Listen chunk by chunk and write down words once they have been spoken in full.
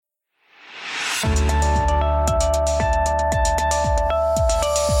Hello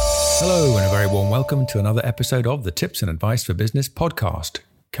and a very warm welcome to another episode of the Tips and Advice for Business podcast.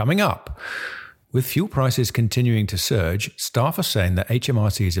 Coming up, with fuel prices continuing to surge, staff are saying that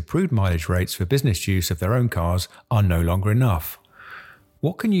HMRC's approved mileage rates for business use of their own cars are no longer enough.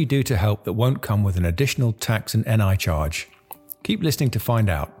 What can you do to help that won't come with an additional tax and NI charge? Keep listening to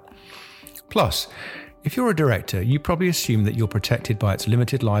find out. Plus, if you're a director, you probably assume that you're protected by its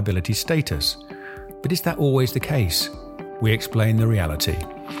limited liability status. But is that always the case? We explain the reality.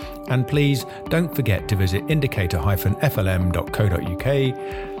 And please don't forget to visit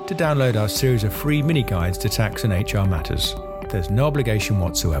indicator-flm.co.uk to download our series of free mini guides to tax and HR matters. There's no obligation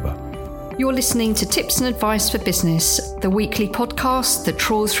whatsoever. You're listening to Tips and Advice for Business, the weekly podcast that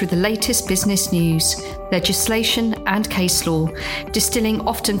trawls through the latest business news, legislation and case law, distilling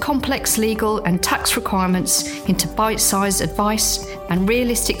often complex legal and tax requirements into bite-sized advice and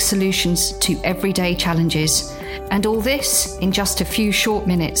realistic solutions to everyday challenges. And all this in just a few short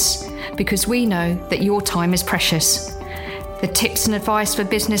minutes, because we know that your time is precious. The Tips and Advice for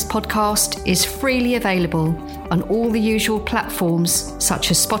Business podcast is freely available on all the usual platforms such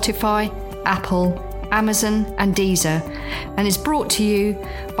as Spotify, Apple, Amazon and Deezer, and is brought to you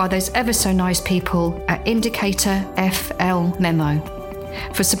by those ever so nice people at Indicator FL Memo.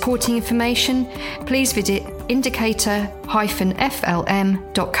 For supporting information, please visit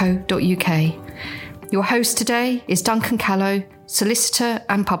indicator-flm.co.uk. Your host today is Duncan Callow, solicitor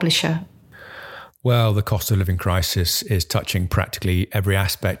and publisher. Well, the cost of living crisis is touching practically every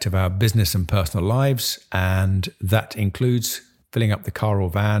aspect of our business and personal lives, and that includes filling up the car or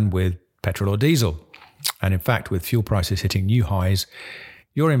van with petrol or diesel. And in fact, with fuel prices hitting new highs,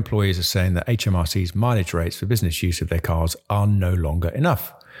 your employees are saying that HMRC's mileage rates for business use of their cars are no longer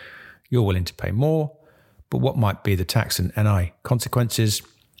enough. You're willing to pay more, but what might be the tax and NI consequences,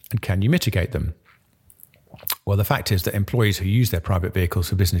 and can you mitigate them? Well, the fact is that employees who use their private vehicles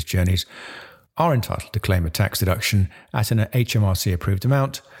for business journeys are entitled to claim a tax deduction at an HMRC approved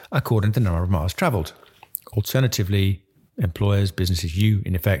amount according to the number of miles travelled. Alternatively, employers, businesses, you,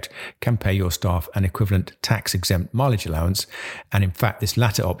 in effect, can pay your staff an equivalent tax-exempt mileage allowance. And in fact, this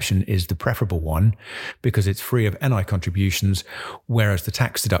latter option is the preferable one because it's free of NI contributions, whereas the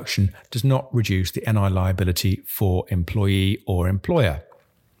tax deduction does not reduce the NI liability for employee or employer.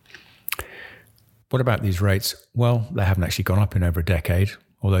 What about these rates? Well, they haven't actually gone up in over a decade.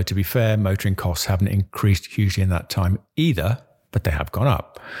 Although, to be fair, motoring costs haven't increased hugely in that time either, but they have gone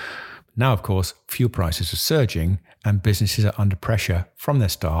up. Now, of course, fuel prices are surging and businesses are under pressure from their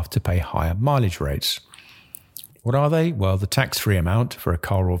staff to pay higher mileage rates. What are they? Well, the tax-free amount for a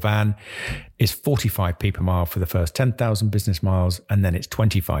car or van is 45p per mile for the first 10,000 business miles, and then it's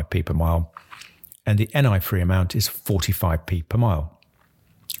 25p per mile. And the NI-free amount is 45p per mile.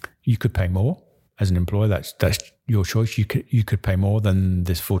 You could pay more as an employer. That's your choice. You could pay more than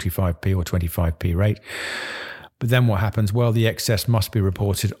this 45p or 25p rate. But then what happens? Well, the excess must be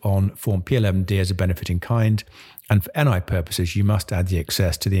reported on Form P11D as a benefit in kind. And for NI purposes, you must add the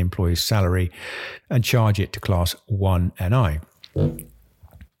excess to the employee's salary and charge it to Class 1 NI.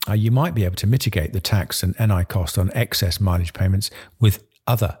 You might be able to mitigate the tax and NI cost on excess mileage payments with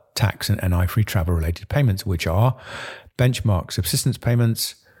other tax and NI-free travel-related payments, which are benchmark subsistence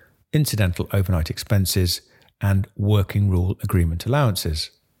payments, incidental overnight expenses, and working rule agreement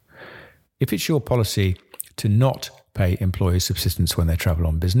allowances. If it's your policy to not pay employees subsistence when they travel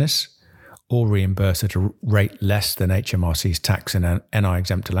on business, or reimburse at a rate less than HMRC's tax and NI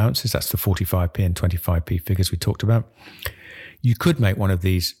exempt allowances, that's the 45p and 25p figures we talked about, you could make one of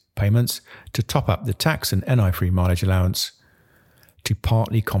these payments to top up the tax and NI-free mileage allowance to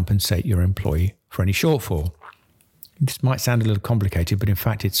partly compensate your employee for any shortfall. This might sound a little complicated, but in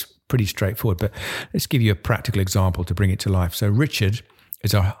fact it's pretty straightforward. But let's give you a practical example to bring it to life. So Richard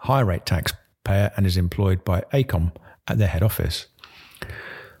is a high rate taxpayer and is employed by ACOM at their head office.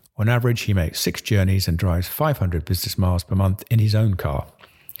 On average, he makes 6 journeys and drives 500 business miles per month in his own car.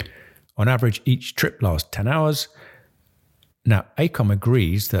 On average, each trip lasts 10 hours. Now, ACOM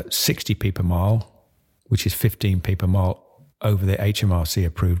agrees that 60p per mile, which is 15p per mile over the HMRC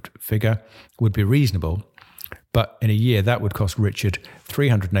approved figure, would be reasonable. But in a year, that would cost Richard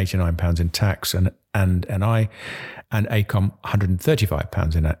 £389 in tax and NI, and ACOM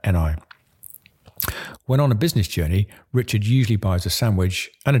 £135 in NI. When on a business journey, Richard usually buys a sandwich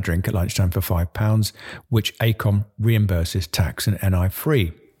and a drink at lunchtime for £5, which ACOM reimburses tax and NI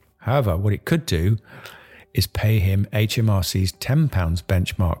free. However, what it could do is pay him HMRC's £10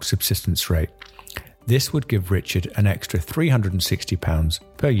 benchmark subsistence rate. This would give Richard an extra £360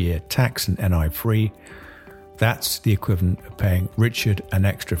 per year tax and NI free That's the equivalent of paying Richard an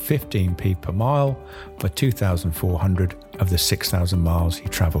extra 15p per mile for 2,400 of the 6,000 miles he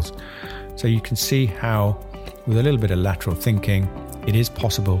travels. So you can see how, with a little bit of lateral thinking, it is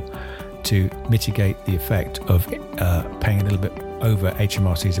possible to mitigate the effect of paying a little bit over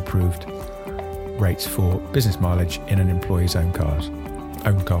HMRC's approved rates for business mileage in an employee's own car.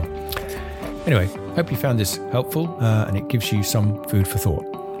 Anyway, hope you found this helpful and it gives you some food for thought.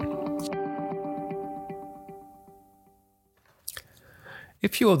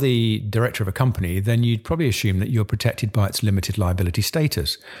 If you're the director of a company, then you'd probably assume that you're protected by its limited liability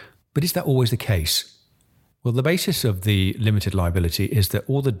status. But is that always the case? Well, the basis of the limited liability is that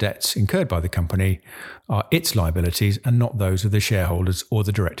all the debts incurred by the company are its liabilities and not those of the shareholders or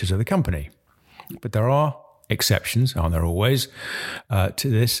the directors of the company. But there are exceptions, aren't there always, to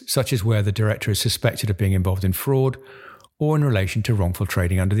this, such as where the director is suspected of being involved in fraud or in relation to wrongful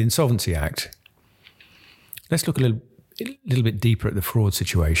trading under the Insolvency Act. Let's look a little bit deeper at the fraud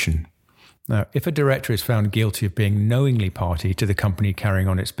situation. Now, if a director is found guilty of being knowingly party to the company carrying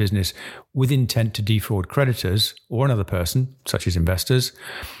on its business with intent to defraud creditors or another person, such as investors,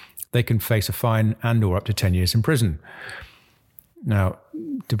 they can face a fine and or up to 10 years in prison. Now,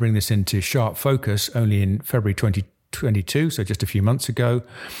 to bring this into sharp focus, only in February 2022, so just a few months ago,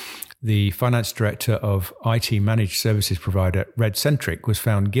 the finance director of IT managed services provider RedCentric was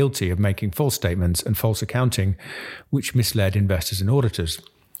found guilty of making false statements and false accounting, which misled investors and auditors.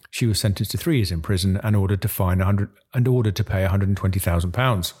 She was sentenced to 3 years in prison and ordered to pay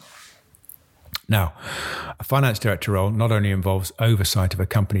 £120,000. Now, a finance director role not only involves oversight of a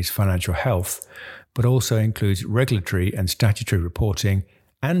company's financial health, but also includes regulatory and statutory reporting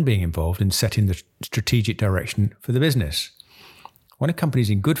and being involved in setting the strategic direction for the business. When a company is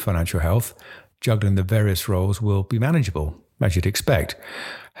in good financial health, juggling the various roles will be manageable, as you'd expect.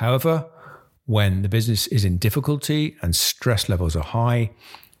 However, when the business is in difficulty and stress levels are high,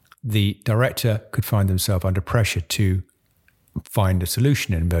 the director could find themselves under pressure to find a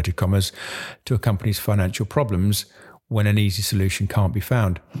solution, in inverted commas, to a company's financial problems when an easy solution can't be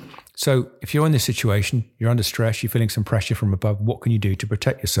found. So if you're in this situation, you're under stress, you're feeling some pressure from above, what can you do to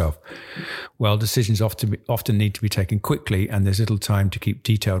protect yourself? Well, decisions often need to be taken quickly, and there's little time to keep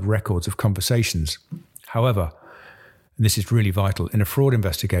detailed records of conversations. However, and this is really vital, in a fraud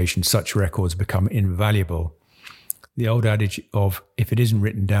investigation, such records become invaluable. The old adage of, if it isn't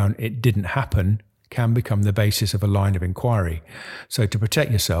written down, it didn't happen, can become the basis of a line of inquiry. So to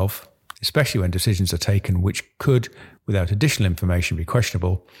protect yourself, especially when decisions are taken which could, without additional information, be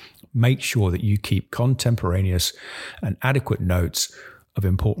questionable, make sure that you keep contemporaneous and adequate notes of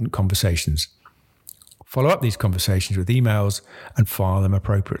important conversations. Follow up these conversations with emails and file them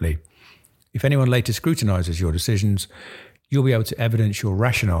appropriately. If anyone later scrutinizes your decisions, you'll be able to evidence your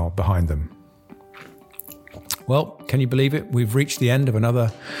rationale behind them. Well, can you believe it? We've reached the end of another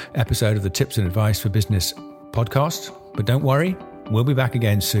episode of the Tips and Advice for Business podcast. But don't worry, we'll be back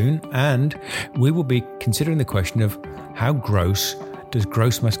again soon, and we will be considering the question of how gross does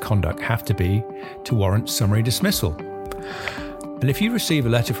gross misconduct have to be to warrant summary dismissal? And if you receive a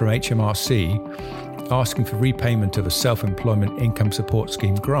letter from HMRC asking for repayment of a self-employment income support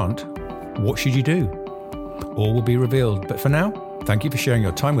scheme grant, what should you do? All will be revealed. But for now, thank you for sharing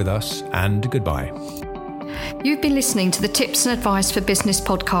your time with us, and goodbye. You've been listening to the Tips and Advice for Business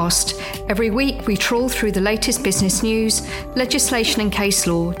podcast. Every week we trawl through the latest business news, legislation and case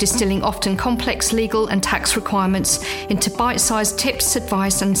law, distilling often complex legal and tax requirements into bite-sized tips,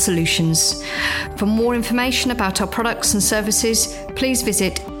 advice and solutions. For more information about our products and services, please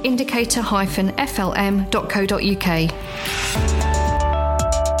visit indicator-flm.co.uk.